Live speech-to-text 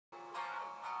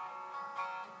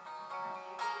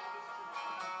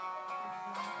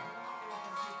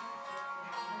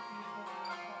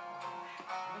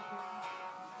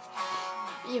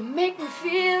You make me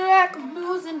feel like I'm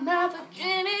losing my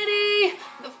virginity.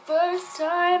 The first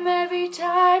time, every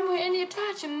time when you're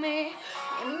touching me.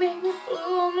 You make me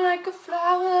bloom like a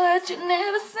flower that you've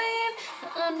never seen.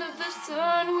 Under the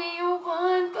sun, we are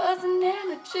one buzzing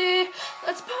energy.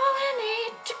 Let's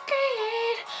pollinate to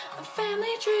create a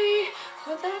family tree.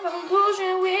 Where the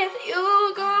revolution with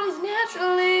you comes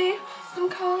naturally. Some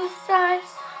call it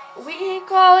science, we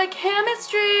call it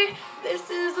chemistry. This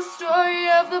is the story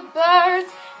of the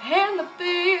birds and the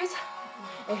bees.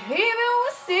 And even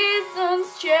when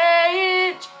seasons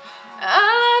change,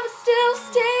 our love still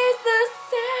stays the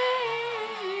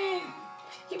same.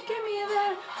 You give me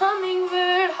that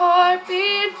hummingbird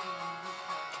heartbeat.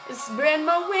 You spread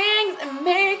my wings and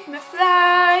make me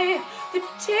fly. The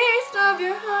taste of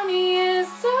your honey is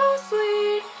so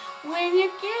sweet. When you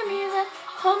give me that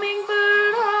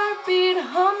hummingbird heartbeat.